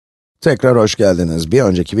Tekrar hoş geldiniz. Bir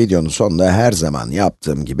önceki videonun sonunda her zaman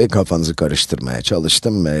yaptığım gibi kafanızı karıştırmaya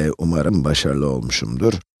çalıştım ve umarım başarılı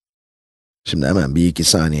olmuşumdur. Şimdi hemen bir iki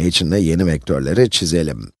saniye içinde yeni vektörleri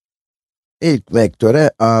çizelim. İlk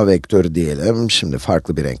vektöre a vektörü diyelim. Şimdi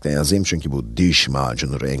farklı bir renkle yazayım çünkü bu diş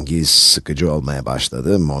macunu rengi sıkıcı olmaya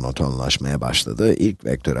başladı, monotonlaşmaya başladı. İlk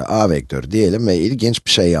vektöre a vektörü diyelim ve ilginç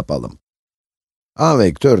bir şey yapalım. A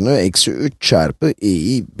vektörünü eksi 3 çarpı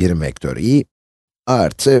i, birim vektör i,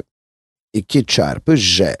 artı 2 çarpı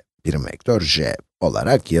j, birim vektör j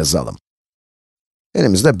olarak yazalım.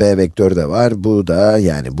 Elimizde b vektörü de var. Bu da,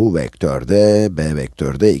 yani bu vektörde, b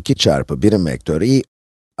vektörde 2 çarpı birim vektör i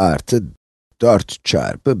artı 4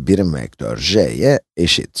 çarpı birim vektör j'ye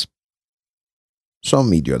eşit.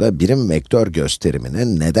 Son videoda birim vektör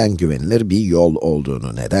gösteriminin neden güvenilir bir yol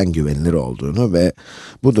olduğunu, neden güvenilir olduğunu ve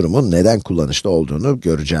bu durumun neden kullanışlı olduğunu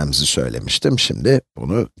göreceğimizi söylemiştim. Şimdi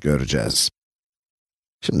bunu göreceğiz.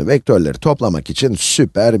 Şimdi vektörleri toplamak için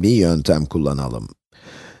süper bir yöntem kullanalım.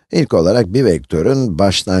 İlk olarak bir vektörün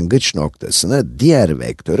başlangıç noktasını diğer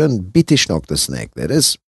vektörün bitiş noktasına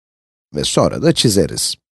ekleriz ve sonra da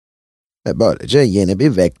çizeriz. Ve böylece yeni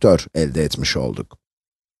bir vektör elde etmiş olduk.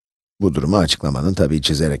 Bu durumu açıklamanın tabii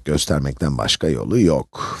çizerek göstermekten başka yolu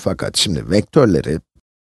yok. Fakat şimdi vektörleri,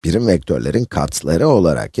 birim vektörlerin katları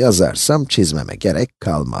olarak yazarsam çizmeme gerek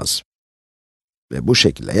kalmaz. Ve bu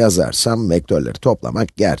şekilde yazarsam vektörleri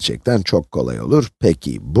toplamak gerçekten çok kolay olur.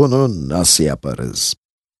 Peki bunu nasıl yaparız?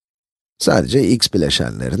 Sadece x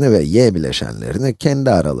bileşenlerini ve y bileşenlerini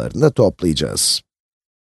kendi aralarında toplayacağız.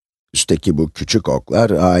 Üstteki bu küçük oklar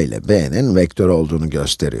a ile b'nin vektör olduğunu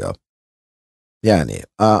gösteriyor. Yani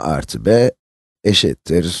a artı b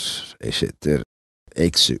eşittir,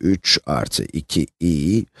 eksi 3 artı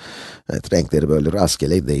 2i. Evet, renkleri böyle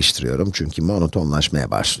rastgele değiştiriyorum çünkü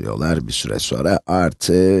monotonlaşmaya başlıyorlar bir süre sonra.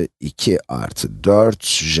 Artı 2 artı 4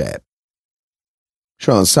 j.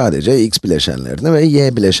 Şu an sadece x bileşenlerini ve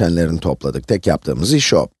y bileşenlerini topladık. Tek yaptığımız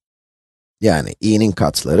iş o. Yani i'nin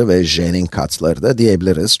katları ve j'nin katları da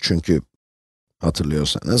diyebiliriz çünkü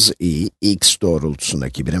hatırlıyorsanız i, x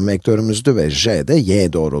doğrultusundaki birim vektörümüzdü ve j de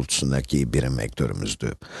y doğrultusundaki birim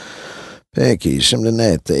vektörümüzdü. Peki, şimdi ne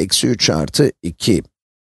etti? Eksi 3 artı 2,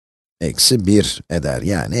 eksi 1 eder.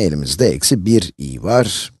 Yani elimizde eksi 1 i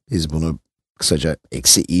var. Biz bunu kısaca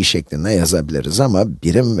eksi i şeklinde yazabiliriz ama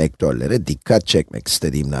birim vektörlere dikkat çekmek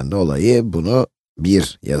istediğimden dolayı bunu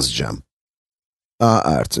 1 yazacağım. A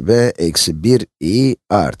artı b eksi 1 i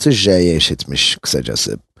artı j'ye eşitmiş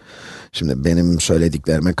kısacası. Şimdi benim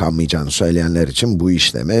söylediklerime kanmayacağını söyleyenler için bu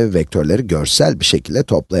işlemi vektörleri görsel bir şekilde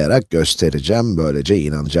toplayarak göstereceğim. Böylece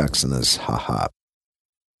inanacaksınız. Haha.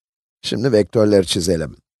 Şimdi vektörleri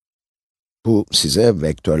çizelim. Bu size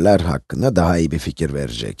vektörler hakkında daha iyi bir fikir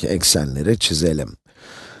verecek. Eksenleri çizelim.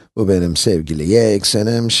 Bu benim sevgili y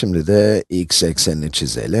eksenim. Şimdi de x eksenini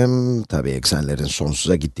çizelim. Tabii eksenlerin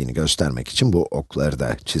sonsuza gittiğini göstermek için bu okları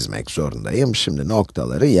da çizmek zorundayım. Şimdi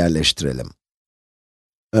noktaları yerleştirelim.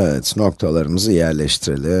 Evet, noktalarımızı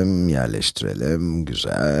yerleştirelim,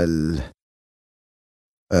 güzel.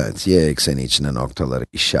 Evet, y ekseni içine noktaları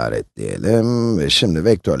işaretleyelim ve şimdi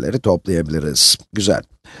vektörleri toplayabiliriz. Güzel.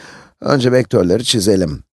 Önce vektörleri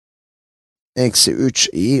çizelim. Eksi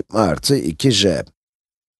 3i artı 2j.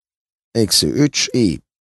 Eksi 3i.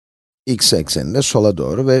 X ekseninde sola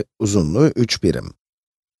doğru ve uzunluğu 3 birim.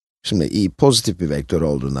 Şimdi i pozitif bir vektör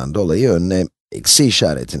olduğundan dolayı önüne eksi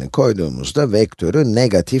işaretini koyduğumuzda vektörü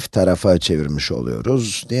negatif tarafa çevirmiş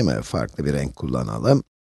oluyoruz, değil mi? Farklı bir renk kullanalım.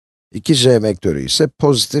 2j vektörü ise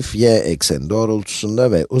pozitif y ekseni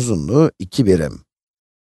doğrultusunda ve uzunluğu 2 birim.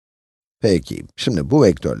 Peki, şimdi bu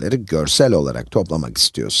vektörleri görsel olarak toplamak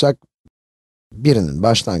istiyorsak, birinin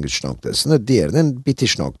başlangıç noktasını diğerinin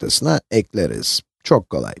bitiş noktasına ekleriz. Çok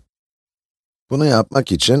kolay. Bunu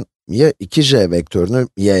yapmak için ya 2j vektörünü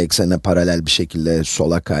y eksenine paralel bir şekilde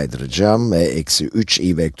sola kaydıracağım ve eksi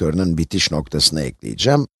 3i vektörünün bitiş noktasına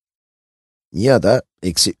ekleyeceğim. Ya da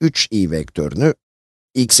eksi 3i vektörünü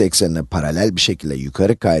x eksenine paralel bir şekilde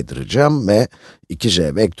yukarı kaydıracağım ve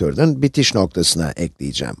 2j vektörünün bitiş noktasına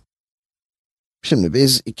ekleyeceğim. Şimdi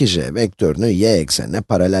biz 2j vektörünü y eksenine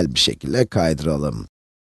paralel bir şekilde kaydıralım.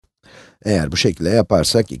 Eğer bu şekilde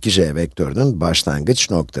yaparsak 2j vektörünün başlangıç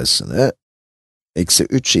noktasını eksi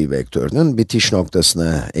 3i vektörünün bitiş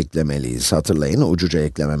noktasına eklemeliyiz. Hatırlayın, ucuca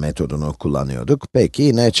ekleme metodunu kullanıyorduk.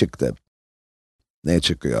 Peki ne çıktı? Ne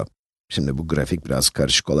çıkıyor? Şimdi bu grafik biraz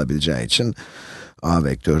karışık olabileceği için a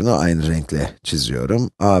vektörünü aynı renkle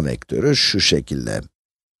çiziyorum. A vektörü şu şekilde.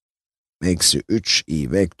 Eksi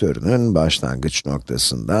 3i vektörünün başlangıç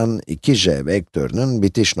noktasından 2j vektörünün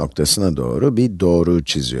bitiş noktasına doğru bir doğru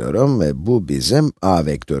çiziyorum ve bu bizim a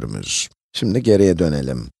vektörümüz. Şimdi geriye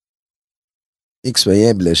dönelim. X ve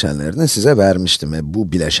y bileşenlerini size vermiştim ve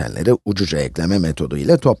bu bileşenleri ucuca ekleme metodu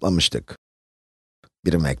ile toplamıştık.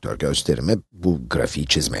 Birim vektör gösterimi bu grafiği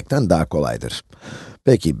çizmekten daha kolaydır.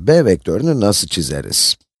 Peki, b vektörünü nasıl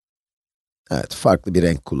çizeriz? Evet, farklı bir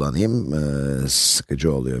renk kullanayım,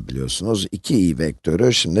 sıkıcı oluyor biliyorsunuz. 2i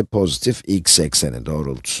vektörü şimdi pozitif x ekseni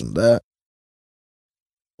doğrultusunda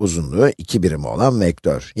uzunluğu 2 birim olan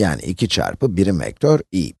vektör, yani 2 çarpı birim vektör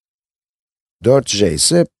i. 4j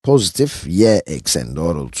ise pozitif y ekseni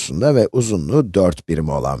doğrultusunda ve uzunluğu 4 birim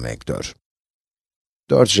olan vektör.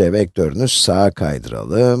 4j vektörünü sağa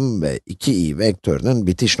kaydıralım ve 2i vektörünün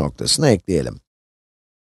bitiş noktasına ekleyelim.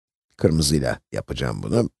 Kırmızıyla yapacağım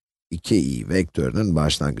bunu. 2i vektörünün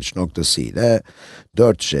başlangıç noktası ile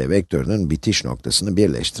 4j vektörünün bitiş noktasını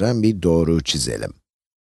birleştiren bir doğru çizelim.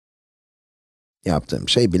 Yaptığım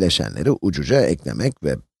şey bileşenleri ucuca eklemek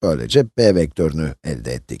ve böylece b vektörünü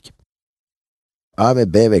elde ettik. A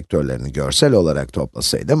ve b vektörlerini görsel olarak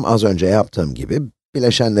toplasaydım, az önce yaptığım gibi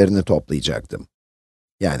bileşenlerini toplayacaktım.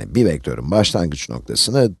 Yani bir vektörün başlangıç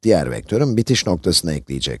noktasını diğer vektörün bitiş noktasına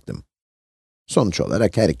ekleyecektim. Sonuç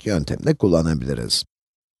olarak her iki yöntemi de kullanabiliriz.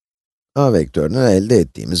 A vektörünü elde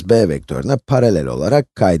ettiğimiz b vektörüne paralel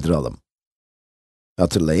olarak kaydıralım.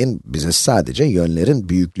 Hatırlayın, bize sadece yönlerin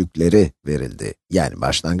büyüklükleri verildi. Yani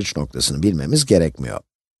başlangıç noktasını bilmemiz gerekmiyor.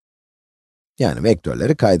 Yani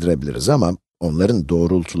vektörleri kaydırabiliriz ama onların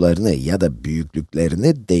doğrultularını ya da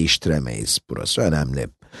büyüklüklerini değiştiremeyiz. Burası önemli.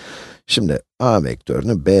 Şimdi a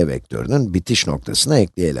vektörünü b vektörünün bitiş noktasına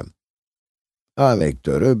ekleyelim. A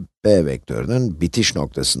vektörü, b vektörünün bitiş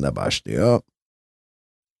noktasında başlıyor.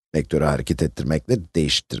 Vektörü hareket ettirmekle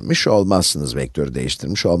değiştirmiş olmazsınız, vektörü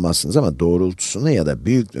değiştirmiş olmazsınız ama doğrultusunu ya da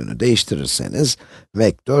büyüklüğünü değiştirirseniz,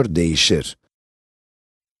 vektör değişir.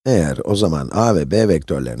 Eğer o zaman a ve b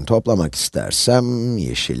vektörlerini toplamak istersem,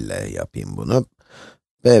 yeşille yapayım bunu.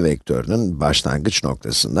 B vektörünün başlangıç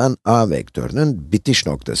noktasından a vektörünün bitiş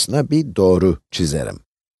noktasına bir doğru çizerim.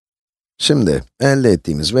 Şimdi, elde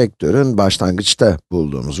ettiğimiz vektörün başlangıçta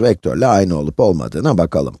bulduğumuz vektörle aynı olup olmadığına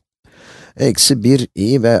bakalım. Eksi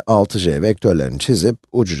 1i ve 6j vektörlerini çizip,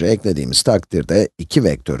 ucuca eklediğimiz takdirde iki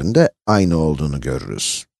vektörün de aynı olduğunu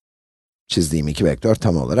görürüz. Çizdiğim iki vektör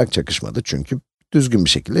tam olarak çakışmadı çünkü düzgün bir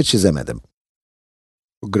şekilde çizemedim.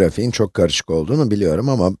 Bu grafiğin çok karışık olduğunu biliyorum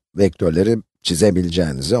ama vektörleri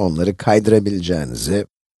çizebileceğinizi, onları kaydırabileceğinizi,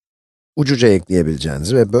 ucuca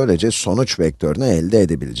ekleyebileceğinizi ve böylece sonuç vektörünü elde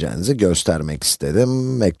edebileceğinizi göstermek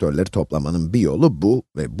istedim. Vektörleri toplamanın bir yolu bu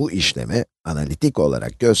ve bu işlemi analitik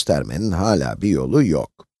olarak göstermenin hala bir yolu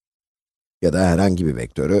yok. Ya da herhangi bir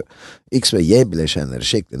vektörü x ve y bileşenleri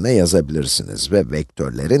şeklinde yazabilirsiniz ve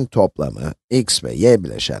vektörlerin toplamı x ve y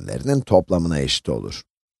bileşenlerinin toplamına eşit olur.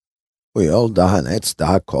 Bu yol daha net,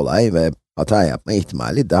 daha kolay ve hata yapma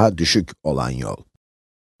ihtimali daha düşük olan yol.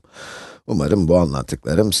 Umarım bu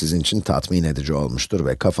anlattıklarım sizin için tatmin edici olmuştur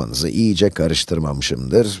ve kafanızı iyice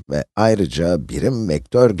karıştırmamışımdır ve ayrıca birim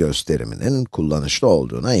vektör gösteriminin kullanışlı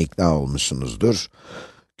olduğuna ikna olmuşsunuzdur.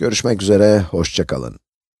 Görüşmek üzere, hoşça kalın.